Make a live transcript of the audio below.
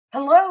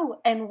Hello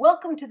and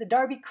welcome to the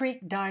Darby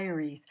Creek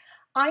Diaries.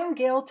 I'm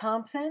Gail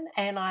Thompson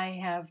and I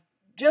have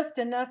just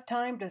enough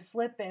time to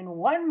slip in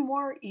one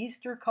more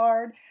Easter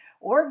card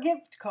or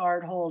gift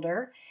card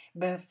holder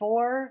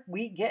before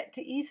we get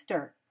to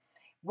Easter.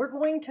 We're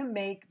going to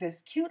make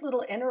this cute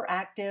little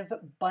interactive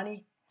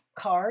bunny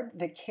card.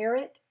 The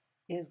carrot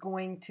is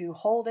going to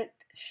hold it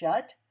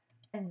shut.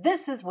 And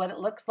this is what it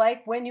looks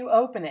like when you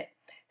open it.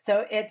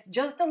 So it's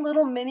just a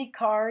little mini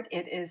card.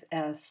 It is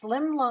a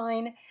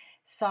slimline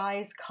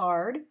size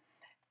card,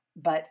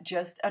 but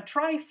just a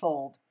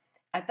trifold.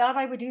 I thought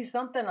I would do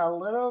something a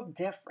little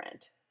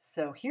different.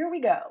 So here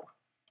we go.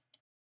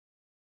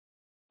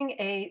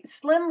 A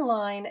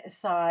slimline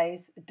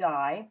size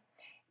die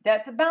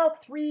that's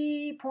about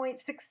 3.66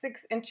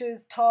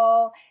 inches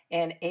tall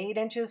and 8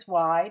 inches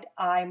wide.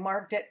 I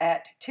marked it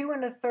at 2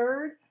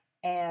 1/3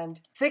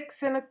 and 6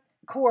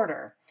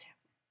 1/4,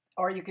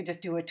 or you could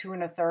just do a 2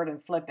 1/3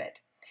 and flip it.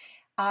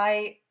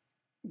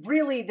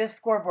 Really, this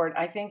scoreboard,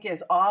 I think,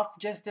 is off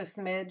just a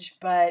smidge,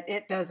 but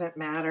it doesn't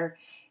matter.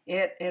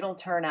 It'll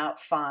turn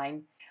out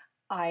fine.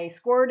 I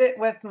scored it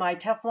with my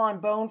Teflon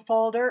bone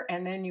folder,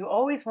 and then you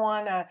always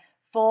want to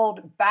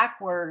fold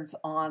backwards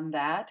on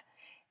that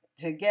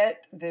to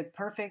get the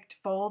perfect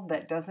fold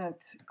that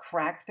doesn't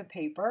crack the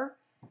paper.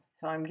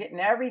 So I'm getting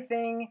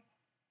everything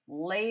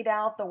laid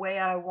out the way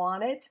I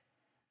want it.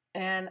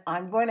 And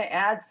I'm going to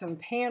add some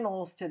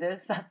panels to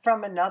this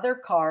from another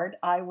card.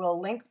 I will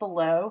link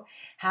below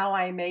how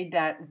I made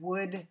that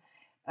wood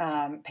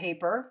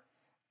paper.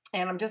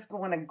 And I'm just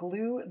going to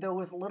glue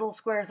those little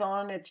squares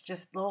on. It's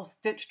just little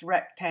stitched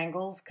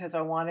rectangles because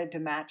I wanted to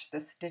match the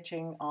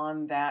stitching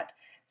on that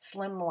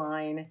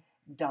slimline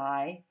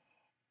die.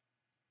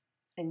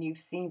 And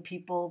you've seen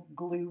people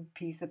glue a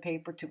piece of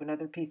paper to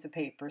another piece of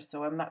paper,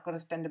 so I'm not going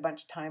to spend a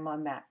bunch of time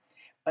on that.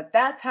 But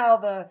that's how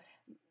the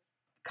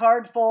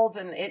card folds,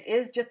 and it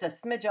is just a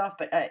smidge off,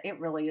 but it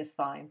really is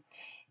fine.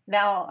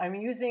 Now I'm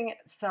using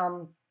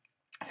some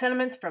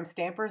sentiments from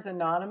Stampers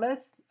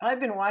Anonymous. I've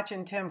been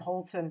watching Tim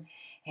Holtz and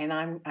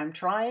I'm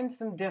trying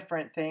some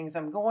different things.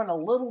 I'm going a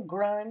little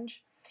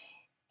grunge,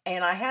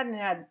 and I hadn't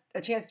had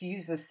a chance to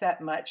use this set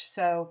much,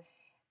 so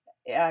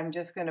I'm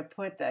just going to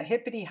put the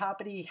hippity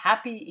hoppity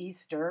happy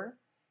Easter,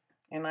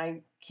 and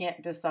I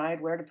can't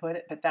decide where to put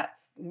it, but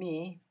that's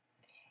me.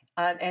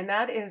 And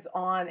that is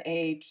on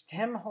a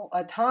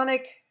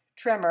tonic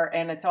trimmer,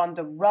 and it's on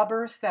the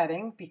rubber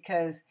setting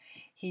because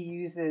he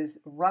uses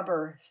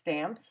rubber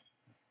stamps.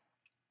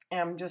 And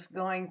I'm just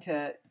going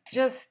to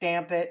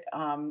stamp it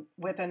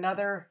with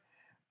another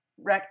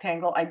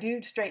rectangle. I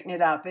do straighten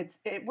it up.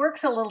 It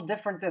works a little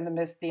different than the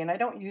Misty, and I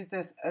don't use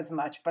this as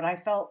much, but I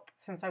felt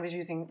since I was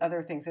using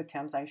other things at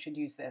Tim's, I should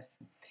use this.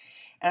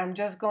 And I'm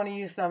just going to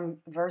use some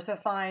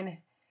VersaFine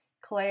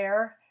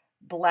Clair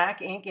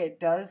black ink. It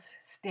does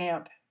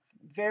stamp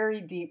very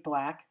deep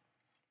black,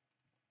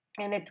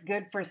 and it's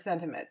good for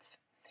sentiments.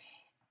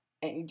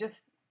 And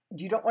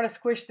you don't want to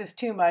squish this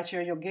too much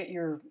or you'll get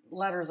your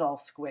letters all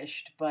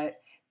squished,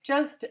 but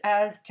just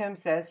as Tim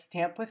says,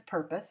 stamp with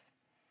purpose.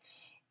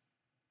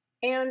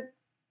 And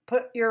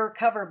put your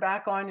cover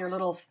back on your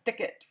little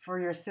stick-it for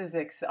your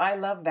Sizzix. I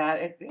love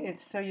that.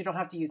 It's so you don't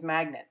have to use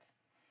magnets.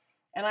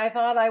 And I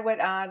thought I would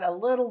add a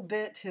little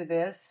bit to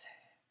this,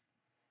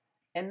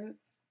 and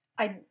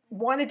I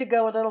wanted to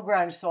go a little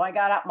grunge, so I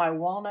got out my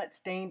walnut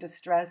stain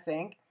distress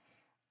ink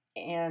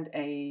and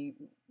a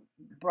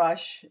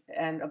brush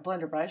and a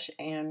blender brush,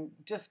 and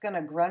just going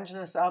to grunge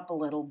this up a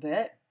little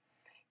bit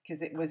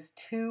because it was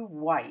too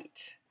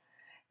white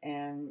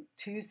and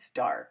too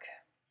stark.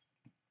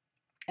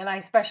 And I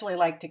especially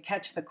like to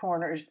catch the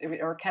corners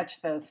or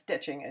catch the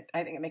stitching.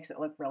 I think it makes it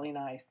look really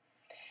nice.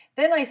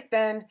 Then I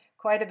spend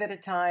quite a bit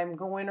of time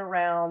going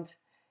around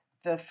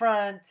the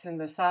fronts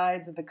and the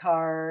sides of the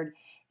card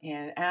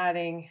and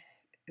adding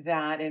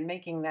that and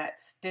making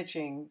that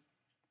stitching,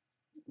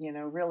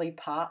 really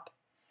pop.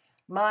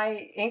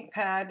 My ink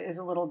pad is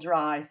a little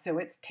dry, so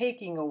it's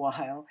taking a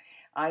while.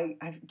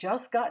 I've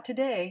just got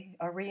today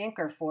a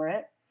re-inker for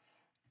it.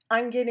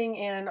 I'm getting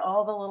in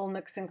all the little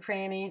nooks and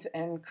crannies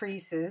and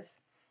creases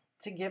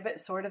to give it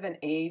sort of an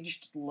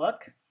aged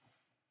look.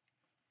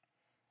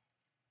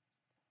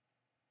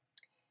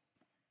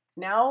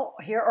 Now,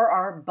 here are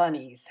our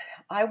bunnies.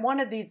 I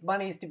wanted these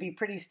bunnies to be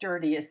pretty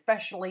sturdy,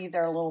 especially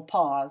their little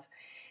paws,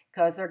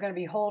 because they're going to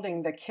be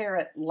holding the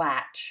carrot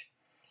latch.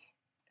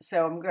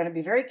 So I'm going to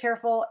be very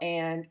careful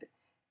and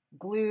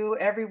glue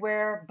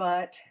everywhere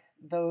but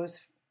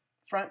those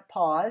front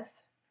paws.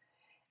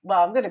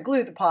 Well, I'm going to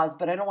glue the paws,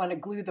 but I don't want to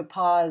glue the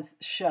paws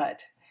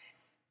shut.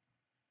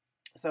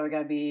 So I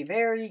got to be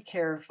very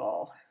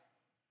careful.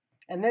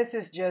 And this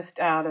is just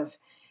out of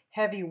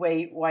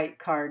heavyweight white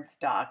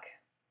cardstock.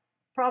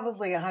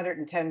 Probably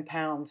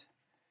 110-pound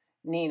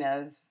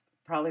Nina is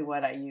probably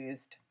what I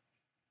used.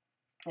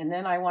 And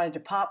then I wanted to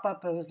pop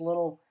up his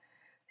little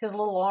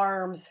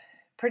arms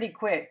pretty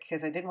quick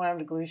because I didn't want him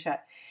to glue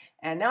shut.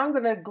 And now I'm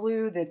going to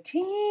glue the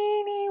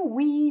teeny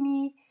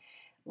weeny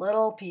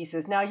little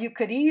pieces. Now you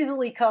could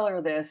easily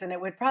color this and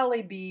it would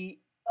probably be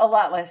a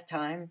lot less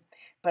time,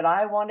 but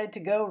I wanted to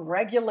go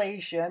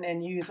regulation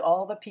and use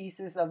all the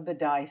pieces of the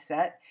die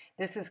set.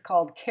 This is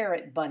called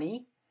Carrot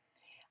Bunny.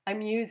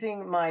 I'm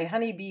using my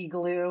honeybee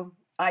glue.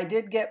 I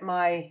did get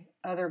my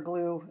other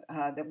glue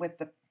with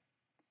the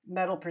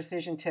metal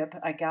precision tip.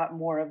 I got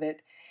more of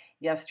it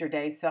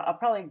yesterday, so I'll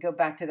probably go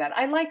back to that.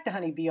 I like the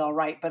honeybee all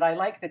right, but I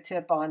like the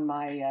tip on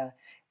my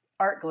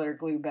art glitter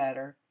glue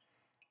better.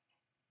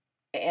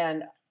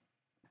 And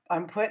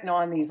I'm putting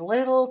on these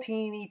little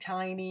teeny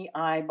tiny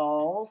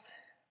eyeballs.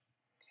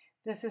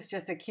 This is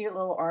just a cute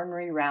little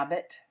ornery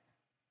rabbit.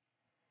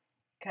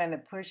 Kind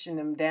of pushing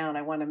him down.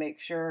 I want to make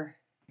sure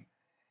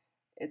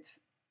it's,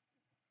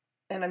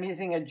 and I'm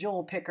using a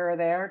jewel picker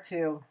there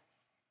to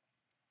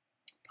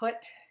put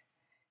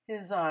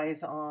his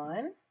eyes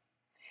on.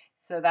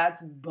 So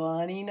that's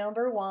bunny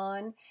number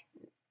 1.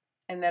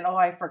 And then, oh,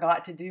 I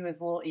forgot to do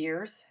his little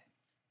ears.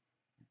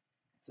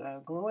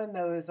 So gluing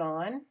those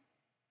on.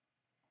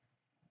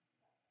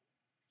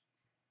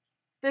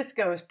 This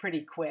goes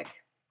pretty quick.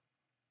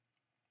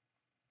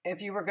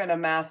 If you were going to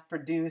mass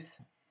produce,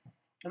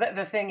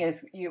 the thing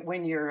is,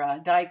 when you're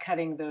die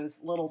cutting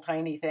those little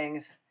tiny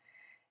things,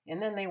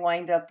 and then they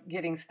wind up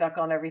getting stuck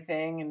on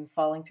everything and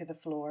falling to the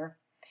floor.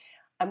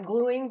 I'm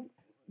gluing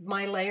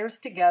my layers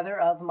together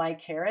of my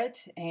carrot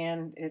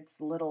and its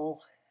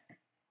little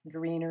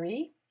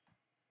greenery.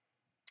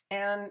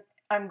 And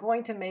I'm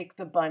going to make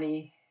the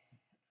bunny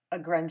a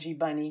grungy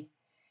bunny.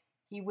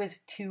 He was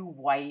too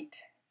white.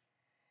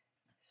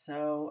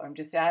 So I'm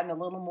just adding a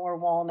little more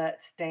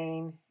walnut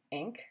stain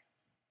ink.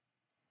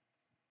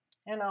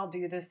 And I'll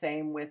do the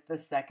same with the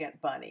second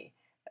bunny.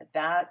 But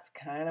that's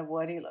kind of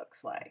what he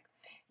looks like.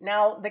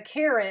 Now the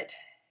carrot,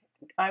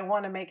 I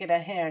want to make it a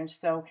hinge.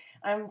 So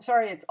I'm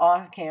sorry it's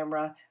off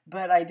camera,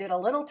 but I did a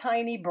little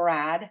tiny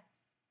brad.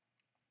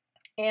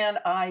 And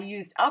I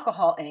used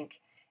alcohol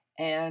ink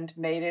and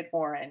made it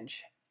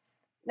orange.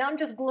 Now I'm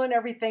just gluing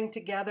everything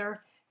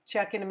together,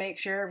 checking to make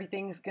sure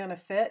everything's going to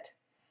fit.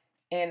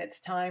 And it's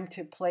time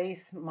to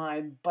place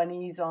my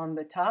bunnies on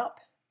the top.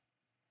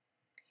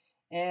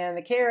 And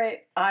the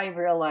carrot, I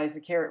realize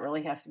the carrot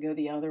really has to go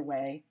the other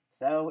way.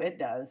 So it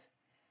does.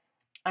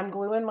 I'm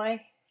gluing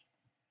my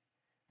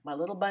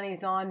little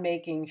bunnies on,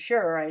 making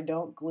sure I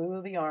don't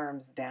glue the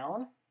arms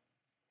down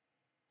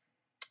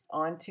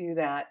onto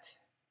that,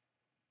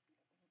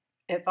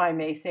 if I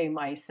may say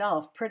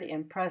myself, pretty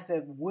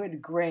impressive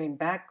wood grain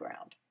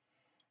background.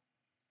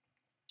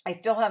 I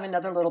still have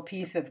another little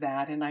piece of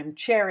that, and I'm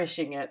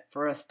cherishing it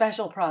for a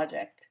special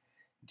project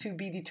to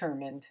be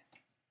determined.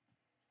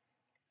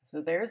 So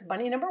there's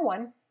bunny number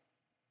 1.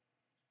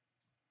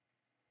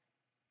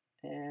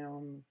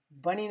 And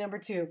bunny number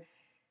 2.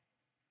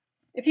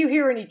 If you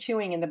hear any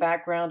chewing in the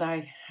background,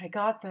 I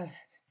got the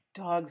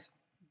dog's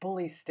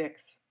bully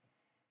sticks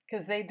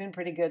because they've been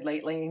pretty good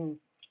lately. And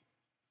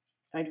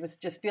I was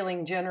just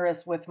feeling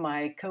generous with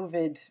my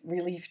COVID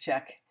relief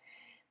check.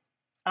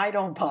 I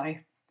don't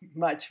buy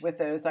much with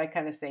those. I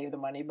kind of save the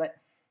money, but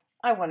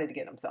I wanted to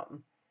get them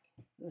something.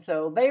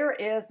 So there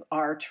is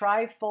our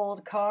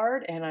tri-fold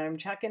card, and I'm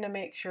checking to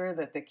make sure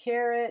that the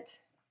carrot,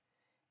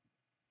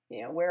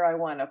 where I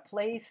want to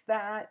place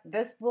that,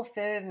 this will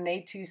fit in an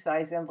A2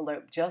 size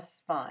envelope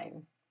just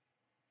fine.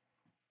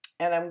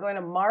 And I'm going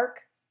to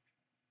mark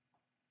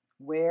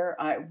where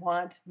I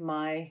want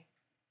my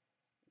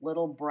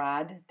little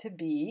brad to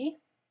be.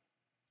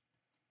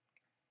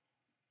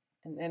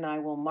 And then I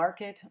will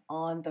mark it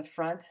on the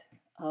front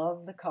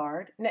of the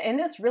card. And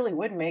this really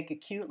would make a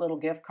cute little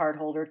gift card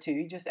holder too.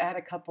 You just add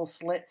a couple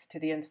slits to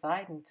the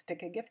inside and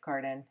stick a gift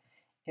card in.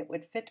 It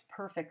would fit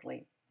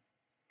perfectly.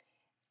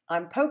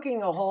 I'm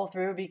poking a hole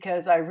through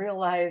because I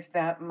realized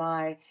that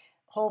my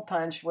hole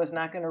punch was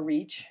not going to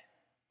reach.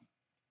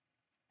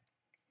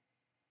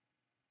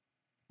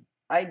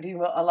 I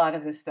do a lot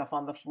of this stuff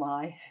on the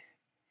fly.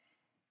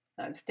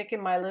 I'm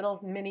sticking my little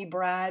mini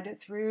brad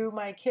through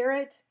my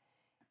carrot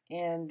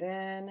and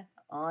then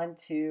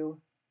onto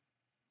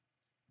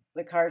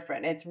the card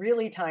front. It's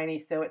really tiny,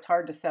 so it's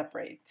hard to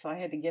separate. So I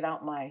had to get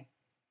out my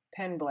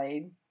pen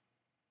blade.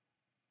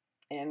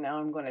 And now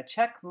I'm going to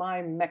check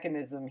my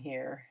mechanism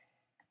here.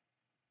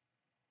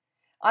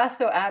 I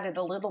also added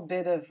a little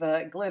bit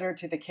of glitter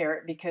to the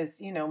carrot because,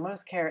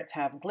 most carrots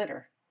have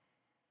glitter.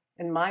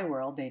 In my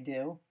world, they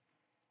do.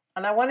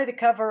 And I wanted to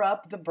cover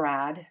up the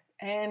brad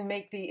and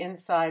make the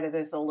inside of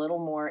this a little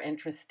more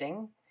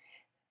interesting.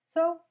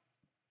 So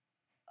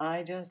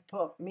I just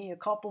put me a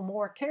couple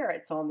more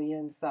carrots on the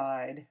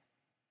inside.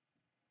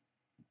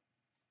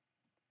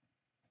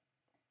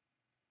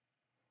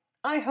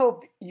 I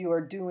hope you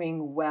are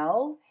doing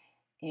well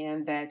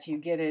and that you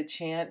get a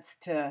chance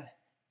to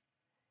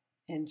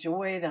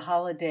enjoy the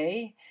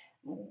holiday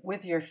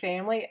with your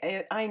family.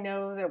 I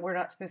know that we're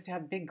not supposed to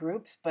have big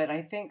groups, but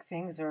I think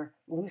things are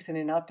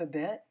loosening up a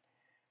bit.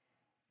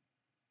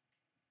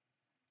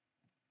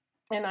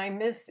 And I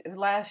missed,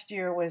 last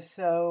year was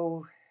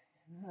so,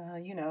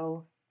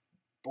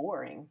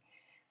 boring.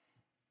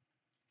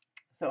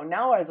 So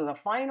now as the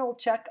final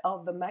check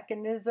of the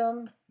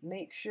mechanism,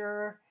 make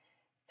sure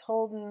it's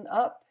holding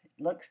up.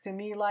 It looks to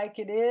me like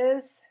it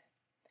is.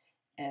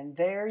 And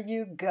there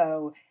you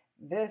go.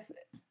 This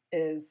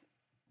is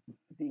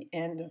the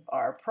end of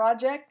our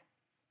project.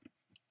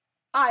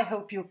 I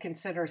hope you'll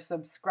consider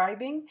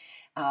subscribing,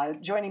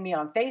 joining me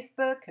on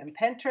Facebook and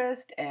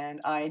Pinterest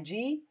and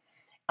IG.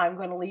 I'm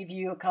going to leave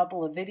you a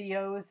couple of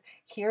videos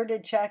here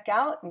to check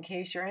out in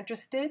case you're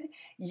interested.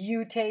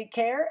 You take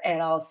care,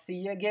 and I'll see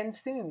you again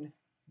soon.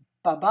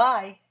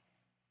 Bye-bye.